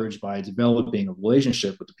leverage by developing a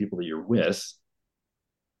relationship with the people that you're with.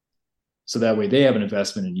 So that way they have an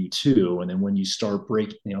investment in you too. And then when you start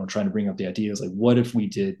trying to bring up the ideas, like what if we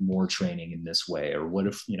did more training in this way? Or what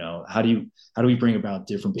if, how do we bring about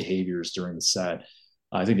different behaviors during the set?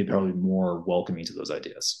 I think they'd probably be more welcoming to those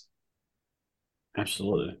ideas.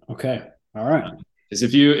 Absolutely. Okay. All right. Because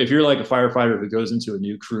if you're like a firefighter who goes into a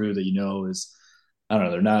new crew that is, I don't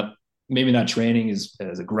know, they're not maybe not training as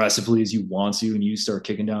aggressively as you want to, and you start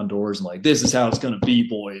kicking down doors and like this is how it's going to be,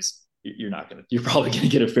 boys. You're probably going to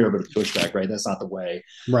get a fair bit of pushback, right? That's not the way.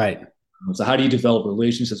 Right. So how do you develop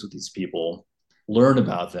relationships with these people? Learn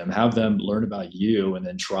about them, have them learn about you, and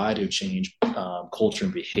then try to change culture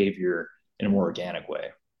and behavior in a more organic way.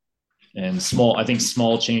 And I think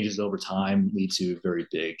small changes over time lead to very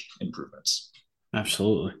big improvements.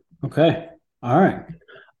 Absolutely. Okay. All right.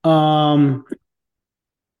 Um,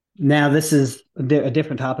 Now this is a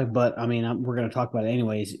different topic, but I mean, we're going to talk about it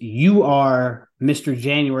anyways. You are Mr.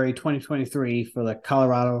 January 2023 for the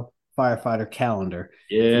Colorado Firefighter calendar.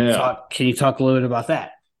 Yeah. Can you talk a little bit about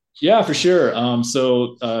that? Yeah, for sure.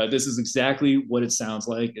 So this is exactly what it sounds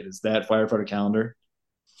like. It is that firefighter calendar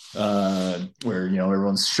where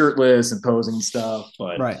everyone's shirtless and posing and stuff.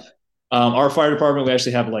 But Right. our fire department, we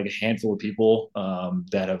actually have like a handful of people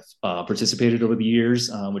that have participated over the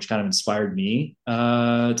years, which kind of inspired me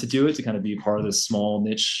to do it, to kind of be part of this small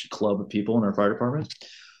niche club of people in our fire department.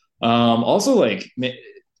 Also, like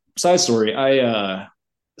side story,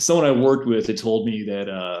 someone I worked with had told me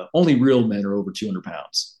that only real men are over 200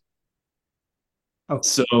 pounds.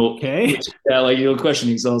 So, Okay. yeah, like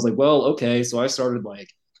questioning. So I was like, well, okay. So I started like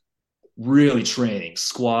really training,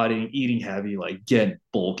 squatting, eating heavy, like getting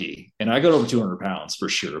bulky. And I got over 200 pounds for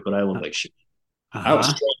sure, but I looked like shit. I was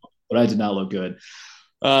Uh-huh. strong, but I did not look good.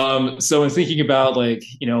 So in thinking about like,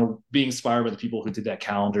 being inspired by the people who did that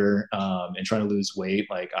calendar and trying to lose weight,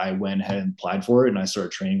 like I went ahead and applied for it and I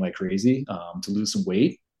started training like crazy to lose some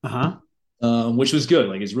weight, Uh-huh. which was good.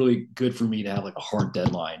 Like it's really good for me to have like a hard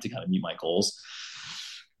deadline to kind of meet my goals.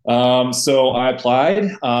 So I applied.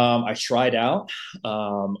 I tried out.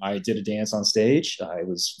 I did a dance on stage. I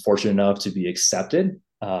was fortunate enough to be accepted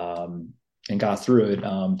and got through it.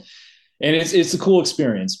 And it's a cool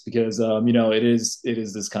experience because it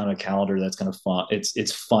is this kind of calendar that's kind of fun.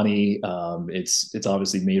 It's funny. It's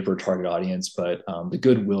obviously made for a target audience, but the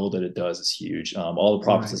goodwill that it does is huge. All the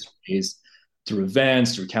profits Right. it's raised through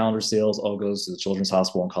events, through calendar sales, all goes to the Children's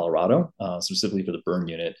Hospital in Colorado, specifically for the burn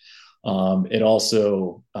unit. It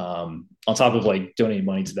also, on top of like donating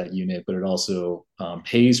money to that unit, but it also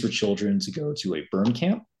pays for children to go to a burn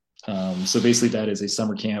camp. So basically, that is a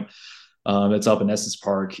summer camp that's up in Estes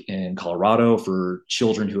Park in Colorado for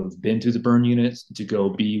children who have been through the burn unit to go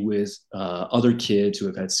be with other kids who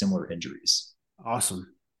have had similar injuries. Awesome.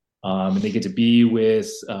 And they get to be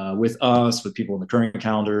with us, with people in the current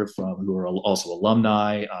calendar who are also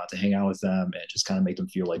alumni, to hang out with them and just kind of make them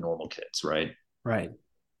feel like normal kids, right? Right.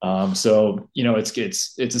 So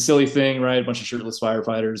it's a silly thing, right? A bunch of shirtless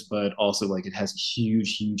firefighters, but also like it has a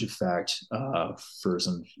huge effect for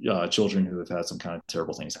some children who have had some kind of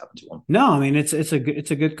terrible things happen to them. No, I mean it's a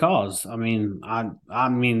good cause. I mean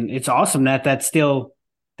it's awesome that still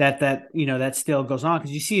that still goes on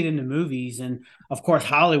because you see it in the movies and of course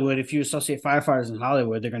Hollywood. If you associate firefighters in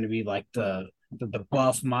Hollywood, they're going to be like the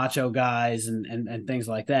buff macho guys and things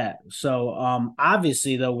like that. So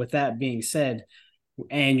obviously though, with that being said,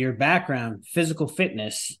 and your background, physical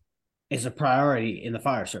fitness is a priority in the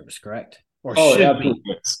fire service, correct? Or Oh, it should absolutely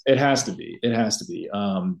be. is. It has to be. It has to be.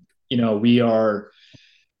 We are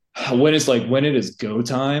when it is go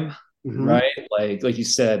time, Mm-hmm. right? Like you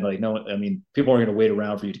said, like no, I mean, people aren't going to wait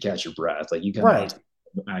around for you to catch your breath. Like you kind of have Right.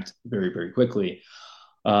 to act very, very quickly.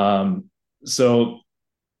 Um, so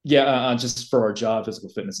yeah, just for our job, physical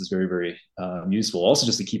fitness is very, very useful. Also,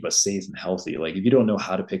 just to keep us safe and healthy. Like if you don't know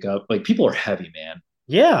how to pick up, like people are heavy, man.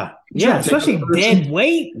 Yeah. You Yeah. try to pick up Especially a person.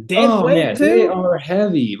 dead Oh weight man, they too. are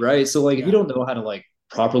heavy, right? So like if you Yeah. don't know how to like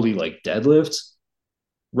properly like deadlift,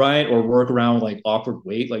 right, or work around with like awkward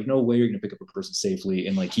weight, like no way you're gonna pick up a person safely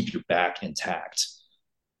and like keep your back intact.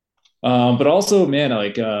 But also, man,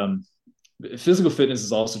 physical fitness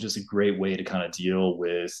is also just a great way to kind of deal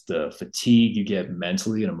with the fatigue you get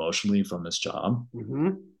mentally and emotionally from this job.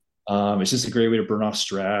 Mm-hmm. It's just a great way to burn off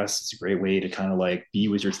stress. It's a great way to kind of like be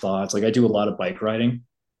with your thoughts. Like I do a lot of bike riding.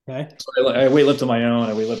 Okay. So I weight lift on my own.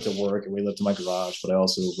 I weight lift at work. I weight lift in my garage, but I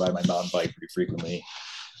also ride my mountain bike pretty frequently.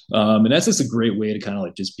 And that's just a great way to kind of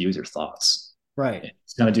like just be with your thoughts. Right. And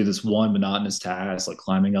just kind of do this one monotonous task, like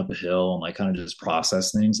climbing up a hill and like kind of just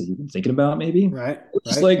process things that you've been thinking about maybe. Right. Or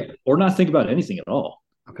just Right. like, or not think about anything at all.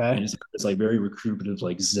 And Okay. it's like very recuperative,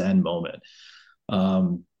 like Zen moment.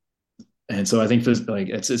 Um, and so I think like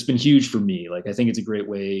it's been huge for me. Like I think it's a great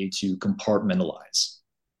way to compartmentalize.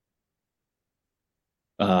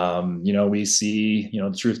 We see,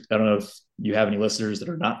 the truth. I don't know if you have any listeners that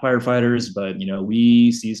are not firefighters, but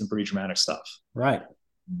we see some pretty traumatic stuff. Right.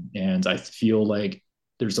 And I feel like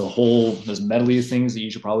there's a medley of things that you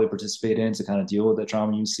should probably participate in to kind of deal with the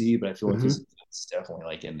trauma you see. But I feel like Mm-hmm. it's definitely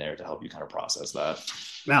like in there to help you kind of process that.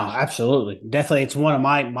 No, absolutely. Definitely. It's one of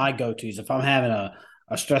my go-tos. If I'm having a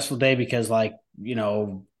stressful day because like,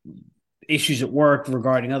 issues at work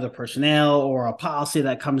regarding other personnel or a policy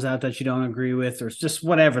that comes out that you don't agree with, or it's just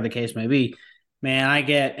whatever the case may be, man,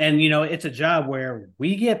 it's a job where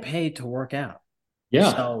we get paid to work out.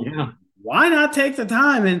 Yeah, So yeah, why not take the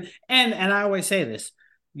time? And I always say this,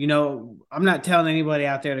 I'm not telling anybody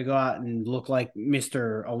out there to go out and look like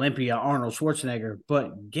Mr. Olympia Arnold Schwarzenegger,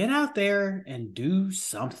 but get out there and do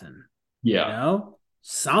something, yeah.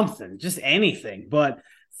 something, just anything. But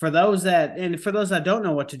for those that don't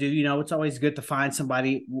know what to do, it's always good to find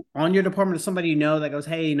somebody on your department, or somebody that goes,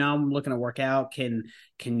 hey, I'm looking to work out. Can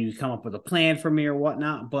you come up with a plan for me or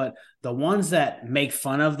whatnot? But the ones that make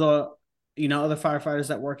fun of the other firefighters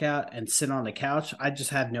that work out and sit on the couch, I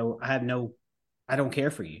don't care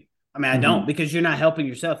for you. I mean, I don't, Mm-hmm. because you're not helping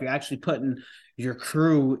yourself. You're actually putting your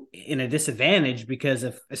crew in a disadvantage, because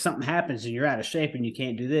if something happens and you're out of shape and you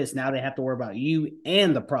can't do this, now they have to worry about you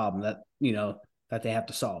and the problem that they have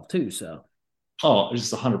to solve too. So, Oh,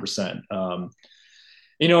 just 100%.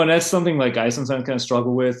 And that's something like I sometimes kind of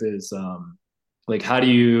struggle with is like how do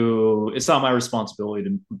you? It's not my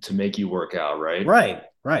responsibility to make you work out, right? right,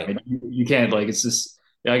 right. Right? You can't like it's just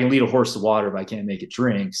I can lead a horse to water, but I can't make it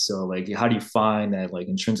drink. So like, how do you find that like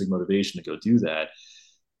intrinsic motivation to go do that?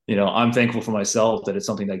 I'm thankful for myself that it's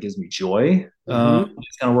something that gives me joy. Mm-hmm.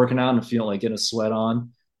 Just kind of working out and feeling like getting a sweat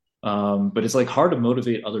on. But it's like hard to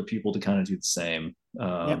motivate other people to kind of do the same.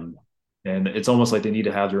 Yep. And it's almost like they need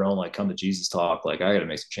to have their own like come to Jesus talk. Like I got to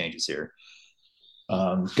make some changes here.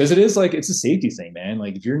 Because it is like it's a safety thing, man.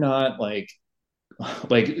 Like if you're not like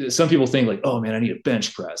some people think like, oh man, I need a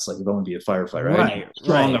bench press. Like if I want to be a firefighter, I need Right, a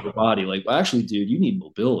strong right. upper body. Like, well, actually, dude, you need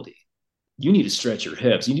mobility. You need to stretch your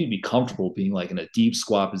hips. You need to be comfortable being like in a deep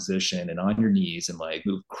squat position and on your knees and like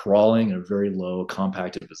move crawling in a very low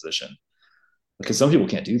compacted position. Because some people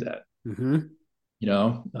can't do that, Mm-hmm.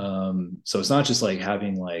 So it's not just like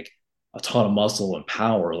having like a ton of muscle and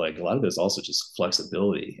power. Like a lot of it is also just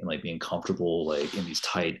flexibility and like being comfortable like in these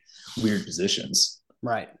tight, weird positions.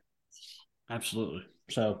 Right. Absolutely.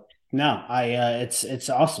 So no, it's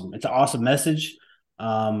awesome. It's an awesome message.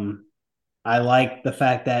 Um, I like the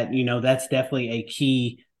fact that, that's definitely a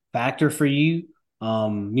key factor for you.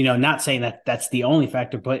 Not saying that that's the only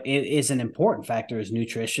factor, but it is an important factor, is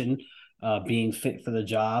nutrition, being fit for the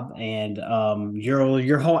job, and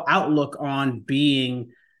your whole outlook on being,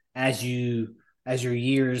 as your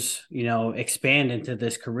years, expand into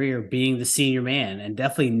this career, being the senior man, and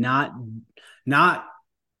definitely not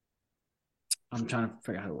I'm trying to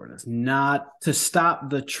figure out how to word this. Not to stop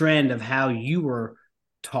the trend of how you were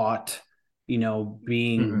taught,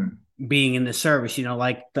 being Mm-hmm. in the service,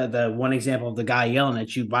 like the one example of the guy yelling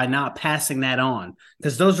at you, by not passing that on,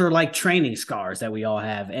 because those are like training scars that we all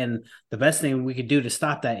have. And the best thing we could do to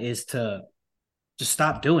stop that is to just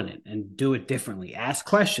stop doing it and do it differently. Ask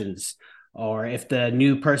questions. Or if the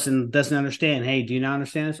new person doesn't understand, hey, do you not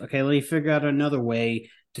understand this? Okay, let me figure out another way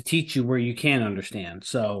to teach you where you can understand.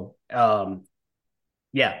 So,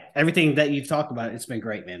 yeah, everything that you've talked about, it's been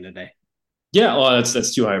great, man, today. Yeah, well,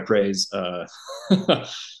 that's too high a praise.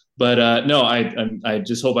 But no, I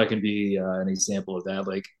just hope I can be an example of that.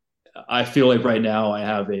 Like, I feel like right now I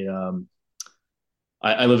have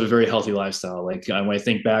I live a very healthy lifestyle. Like when I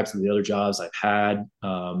think back to the other jobs I've had,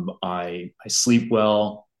 I sleep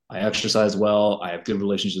well, I exercise well, I have good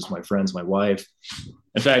relationships with my friends, my wife.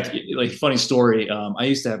 In fact, like funny story, I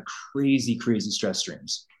used to have crazy stress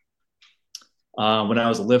streams. When I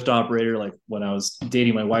was a Lyft operator, like when I was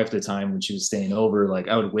dating my wife at the time, when she was staying over, like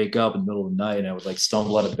I would wake up in the middle of the night and I would like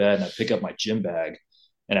stumble out of bed and I'd pick up my gym bag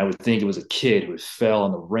and I would think it was a kid who had fell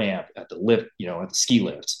on the ramp at the lift, at the ski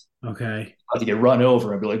lift. Okay. About to get run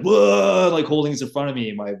over and be like, whoa, like holding this in front of me.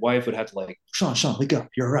 And my wife would have to like, Sean, wake up.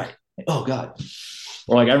 You're all right. Like, oh God.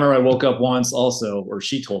 Or like I remember I woke up once also, or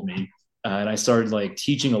she told me, and I started like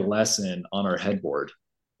teaching a lesson on our headboard,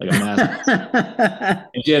 like a math.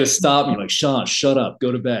 And she had to stop me, like, Sean, shut up,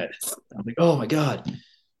 go to bed. I'm like, oh my God.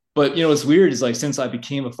 But what's weird is like since I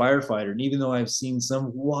became a firefighter, and even though I've seen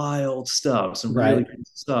some wild stuff, some really Right. crazy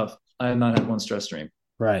stuff, I have not had one stress stream.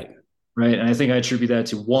 Right. Right. And I think I attribute that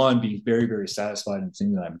to one, being very satisfied in the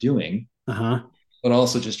thing that I'm doing, Uh-huh. but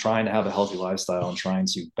also just trying to have a healthy lifestyle and trying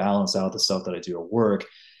to balance out the stuff that I do at work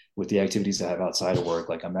with the activities I have outside of work.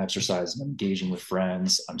 Like I'm exercising, I'm engaging with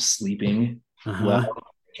friends, I'm sleeping well, Uh-huh.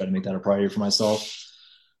 try to make that a priority for myself.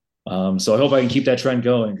 So I hope I can keep that trend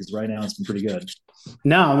going because right now it's been pretty good.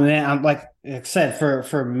 No, man, I'm like I said,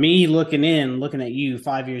 for me looking at you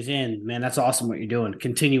 5 years in, man, that's awesome what you're doing.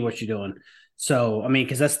 Continue what you're doing. So, I mean,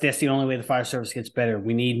 because that's the only way the fire service gets better.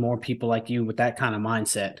 We need more people like you with that kind of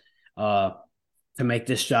mindset, uh, to make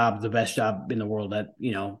this job the best job in the world that,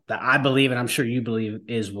 that I believe and I'm sure you believe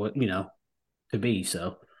is what, to be.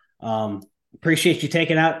 So, appreciate you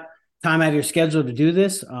taking out time out of your schedule to do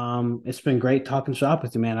this. It's been great talking shop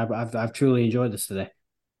with you, man. I've truly enjoyed this today.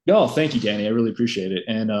 No, thank you, Danny. I really appreciate it.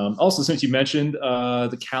 And also, since you mentioned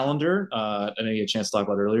the calendar, I know you had a chance to talk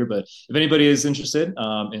about it earlier, but if anybody is interested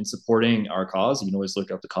in supporting our cause, you can always look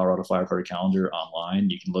up the Colorado Firefighter calendar online.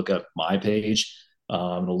 You can look up my page.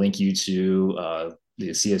 It'll link you to the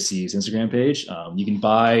CFC's Instagram page. You can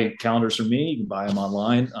buy calendars from me. You can buy them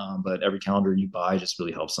online, but every calendar you buy just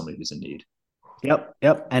really helps somebody who's in need.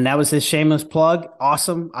 Yep. And that was his shameless plug.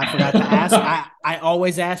 Awesome. I forgot to ask. I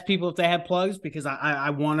always ask people if they have plugs because I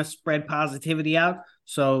want to spread positivity out.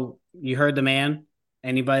 So you heard the man.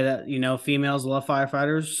 Anybody that, females love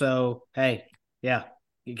firefighters. So, hey, yeah,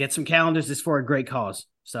 you get some calendars. It's for a great cause.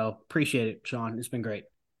 So appreciate it, Sean. It's been great.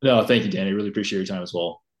 No, thank you, Danny. Really appreciate your time as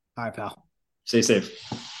well. All right, pal. Stay safe.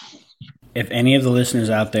 If any of the listeners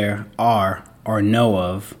out there are or know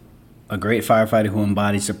of a great firefighter who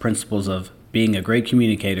embodies the principles of being a great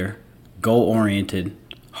communicator, goal-oriented,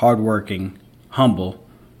 hardworking, humble,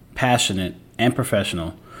 passionate, and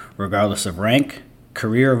professional, regardless of rank,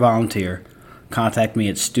 career, or volunteer, contact me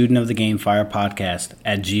at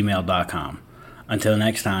studentofthegamefirepodcast@gmail.com. Until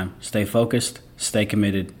next time, stay focused, stay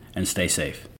committed, and stay safe.